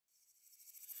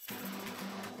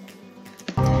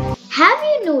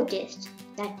you noticed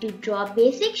that to draw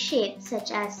basic shapes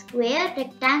such as square,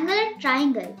 rectangle and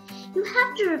triangle, you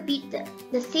have to repeat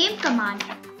the same command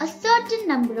a certain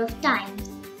number of times?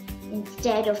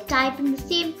 Instead of typing the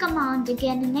same command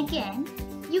again and again,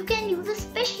 you can use a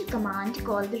special command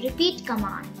called the repeat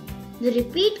command. The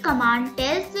repeat command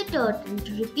tells the turtle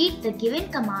to repeat the given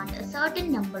command a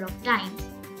certain number of times.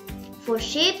 For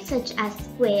shapes such as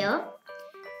square,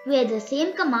 where the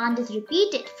same command is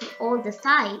repeated for all the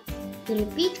sides, the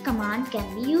repeat command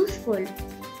can be useful.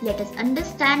 Let us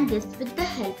understand this with the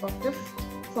help of the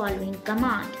following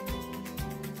command.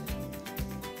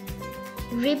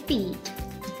 Repeat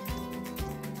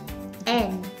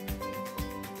n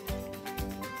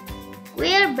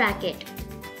square bracket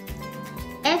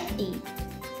FD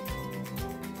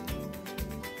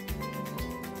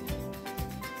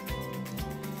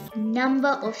number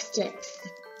of steps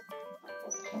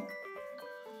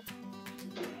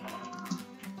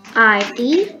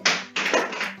RT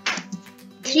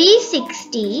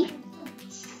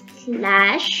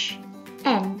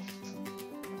 360/n.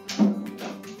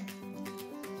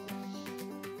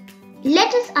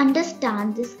 Let us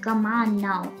understand this command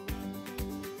now.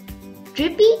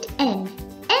 Repeat n.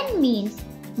 N means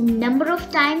number of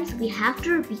times we have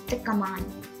to repeat the command.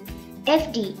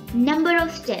 FD, number of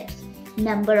steps.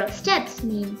 Number of steps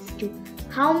means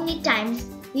how many times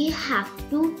we have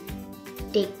to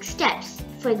take steps.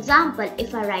 For example,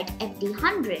 if I write FD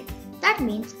 100, that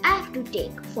means I have to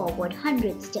take forward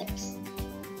 100 steps.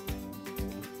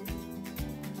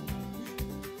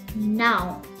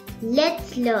 Now,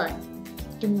 let's learn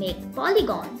to make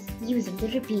polygons using the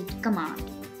repeat command.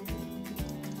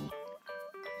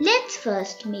 Let's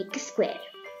first make a square.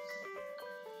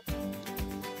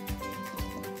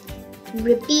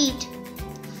 Repeat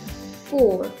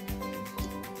 4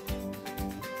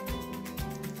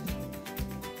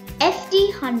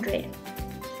 FD 100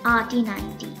 RT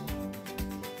 90.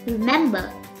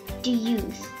 Remember to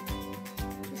use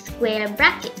square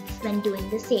brackets when doing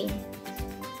the same.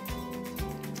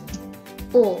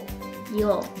 Oh,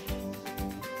 your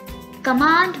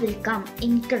command will come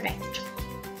incorrect.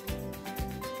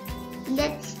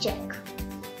 Let's check.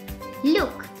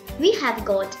 Look, we have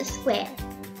got a square.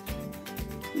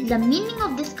 The meaning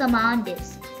of this command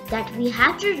is that we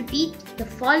have to repeat the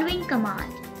following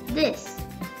command, this,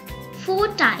 4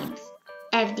 times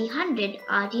FD 100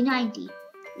 RT 90.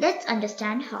 Let's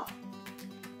understand how.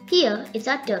 Here is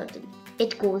our turtle.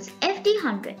 It goes FD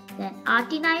 100, then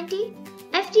RT 90,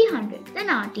 FD 100, then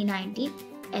RT 90,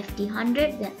 FD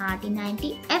 100, then RT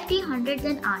 90, FD 100,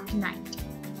 then RT 90.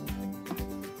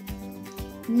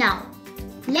 Now,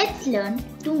 let's learn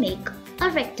to make a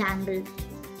rectangle.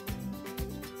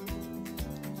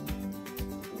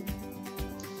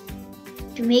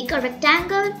 To make a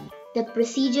rectangle, the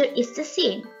procedure is the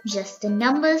same, just the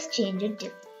numbers change it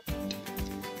different.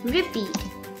 Repeat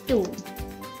 2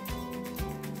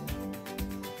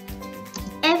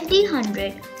 FD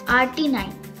 100 RT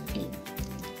 90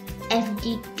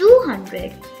 FD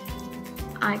 200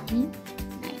 RT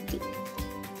 90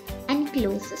 and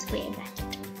close the square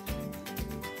bracket.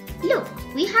 Look,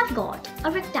 we have got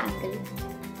a rectangle.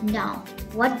 Now,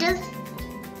 what does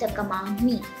the command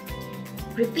mean?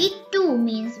 Repeat 2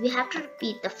 means we have to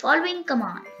repeat the following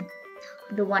command,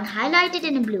 the one highlighted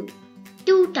in blue,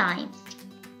 2 times.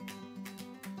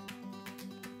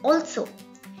 Also,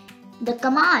 the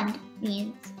command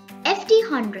means FD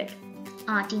 100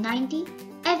 RT 90,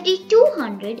 FD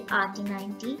 200 RT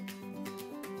 90,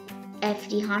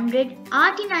 FD 100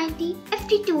 RT 90,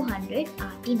 FD 200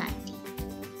 RT 90.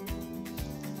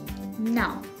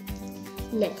 Now,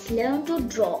 let's learn to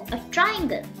draw a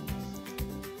triangle.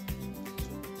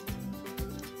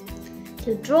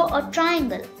 To draw a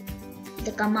triangle,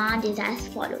 the command is as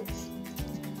follows.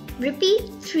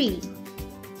 Repeat 3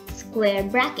 square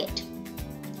bracket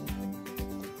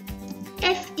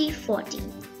FD 40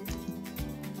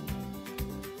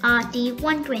 RT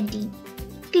 120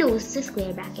 close the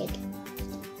square bracket.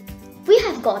 We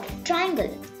have got a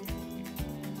triangle.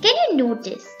 Can you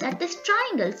notice that this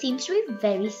triangle seems to be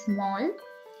very small?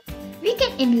 We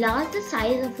can enlarge the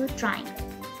size of a triangle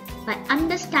by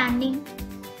understanding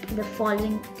the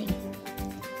following thing.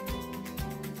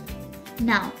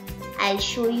 Now, I'll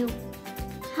show you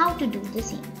how to do the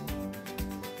same.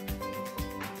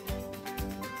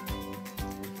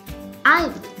 I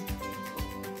will.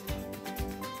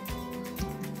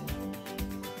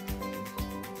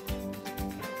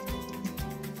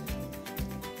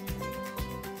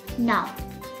 Now,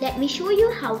 let me show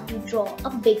you how to draw a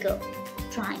bigger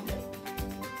triangle.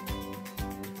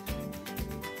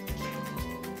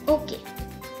 Okay,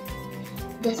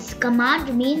 this command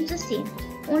remains the same,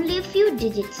 only a few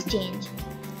digits change.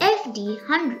 FD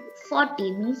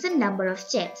 140 means the number of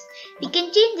steps. We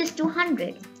can change this to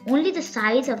 100. Only the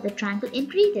size of the triangle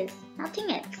increases, nothing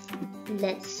else.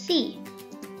 Let's see.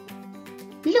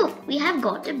 Look, we have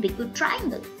got a bigger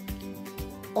triangle.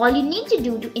 All you need to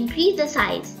do to increase the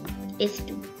size is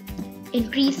to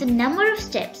increase the number of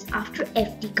steps after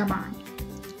FD command.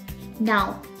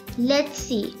 Now, let's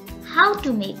see how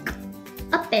to make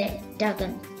a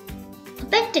pentagon. A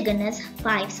pentagon has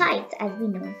 5 sides, as we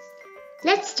know.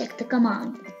 Let's check the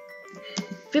command.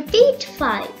 Repeat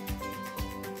 5.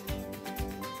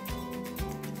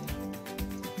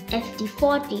 FD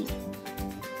 40,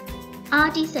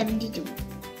 RT 72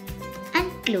 and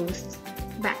close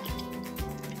bracket.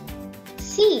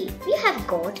 See, we have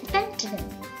got a pentagon.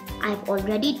 I've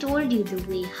already told you the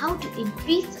way how to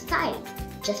increase the size.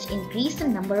 Just increase the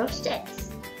number of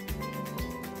steps.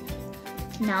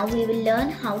 Now we will learn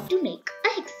how to make a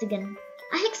hexagon.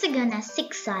 A hexagon has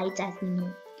 6 sides, as we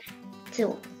know.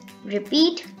 So,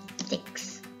 repeat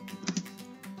 6.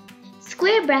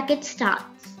 Square bracket starts.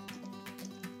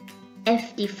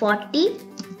 FD 40,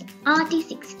 RT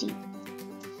 60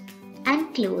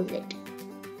 and close it.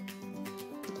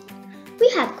 We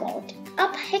have got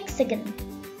a hexagon.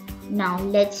 Now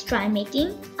let's try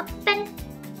making a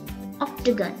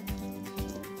octagon.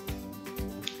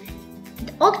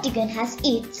 The octagon has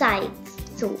 8 sides,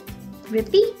 so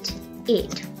repeat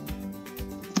 8.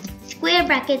 Square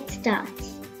bracket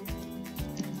starts.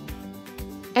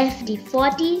 FD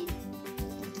 40,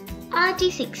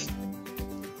 RT 60,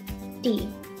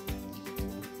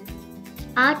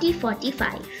 RT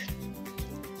 45.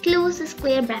 Close the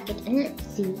square bracket and let's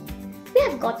see. We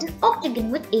have got an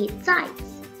octagon with 8 sides.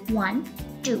 1,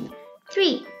 2,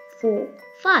 3, 4,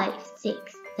 5,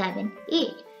 6, 7,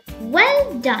 8.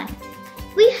 Well done!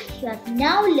 We have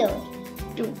now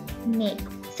learned to make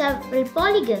several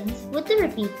polygons with the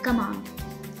repeat command.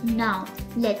 Now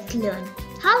let's learn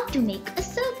how to make a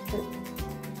circle.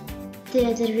 There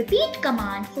is a repeat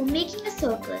command for making a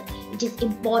circle. It is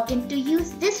important to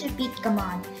use this repeat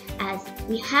command as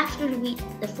we have to repeat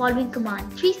the following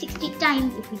command 360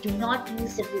 times if we do not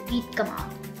use the repeat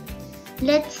command.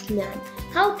 Let's learn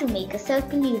how to make a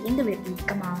circle using the repeat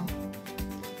command.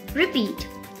 Repeat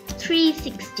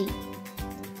 360.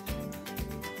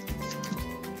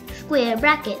 Square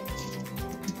brackets.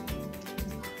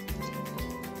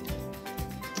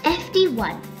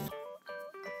 FD1,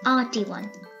 RT1.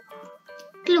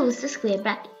 Close the square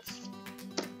brackets.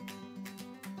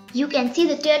 You can see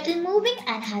the turtle moving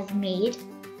and has made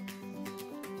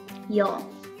your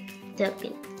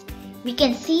circle. We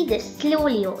can see this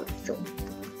slowly also.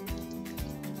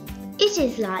 It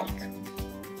is like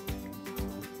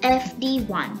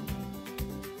FD1,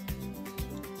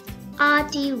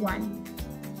 RT1,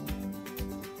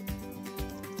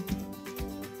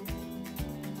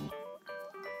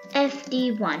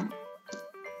 FD1,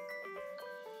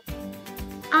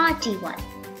 RT1.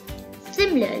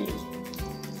 Similarly,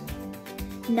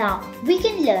 now we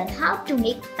can learn how to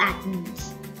make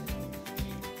patterns.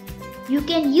 You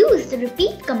can use the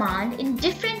repeat command in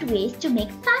different ways to make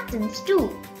patterns too.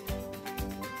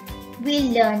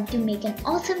 We'll learn to make an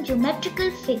awesome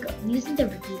geometrical figure using the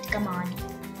repeat command.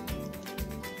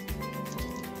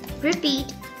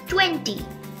 Repeat 20.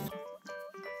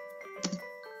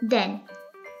 Then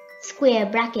square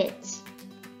brackets.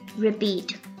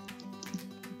 Repeat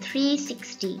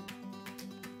 360.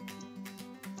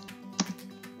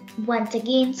 Once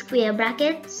again square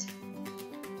brackets.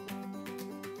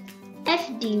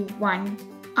 FD1,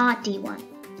 RT1.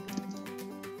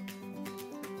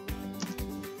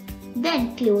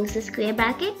 Then close the square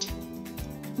bracket.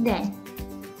 Then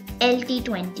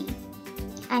LT20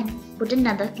 and put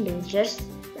another closure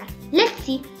bracket. Let's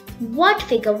see what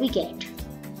figure we get.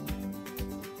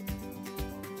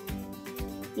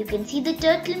 You can see the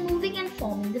turtle moving and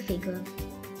forming the figure.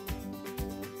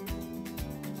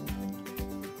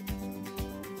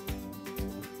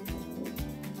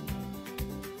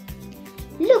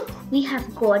 Look, we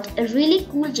have got a really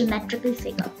cool geometrical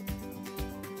figure.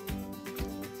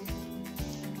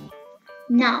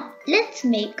 Now, let's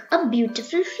make a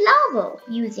beautiful flower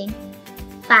using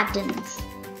patterns.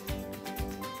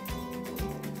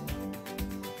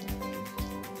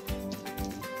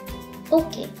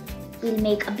 Okay, we'll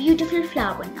make a beautiful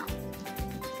flower now.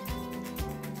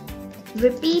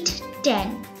 Repeat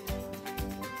 10.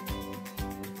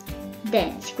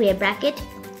 Then square bracket.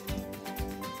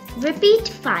 Repeat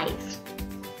 5.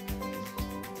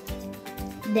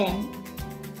 Then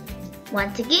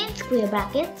once again square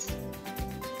brackets.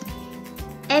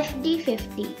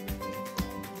 FD50,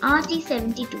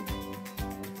 RT72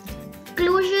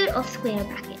 closure of square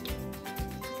bracket.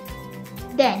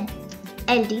 Then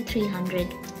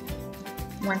LD300.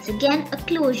 Once again a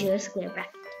closure square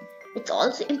bracket. It's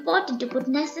also important to put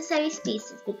necessary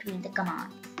spaces between the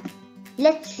commands.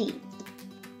 Let's see.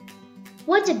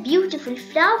 What a beautiful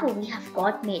flower we have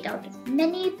got made out of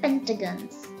many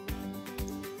pentagons.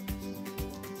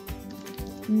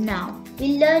 Now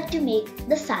we learn to make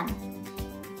the sun.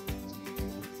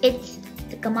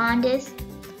 The command is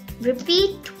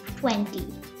repeat 20.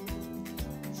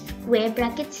 Square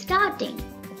bracket starting.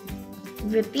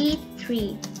 Repeat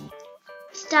 3.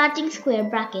 Starting square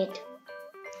bracket.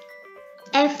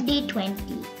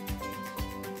 FD20.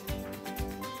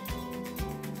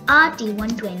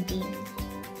 RT120.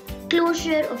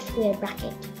 Closure of square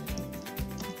bracket.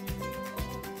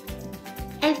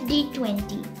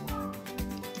 FD20.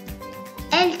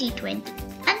 LT20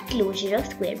 and closure of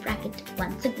square bracket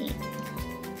once again.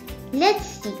 Let's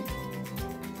see.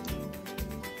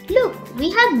 Look,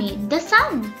 we have made the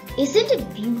sun. Isn't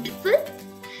it beautiful?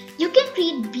 You can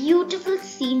create beautiful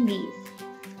sceneries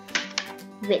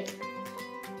with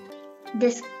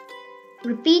this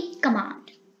repeat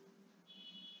command.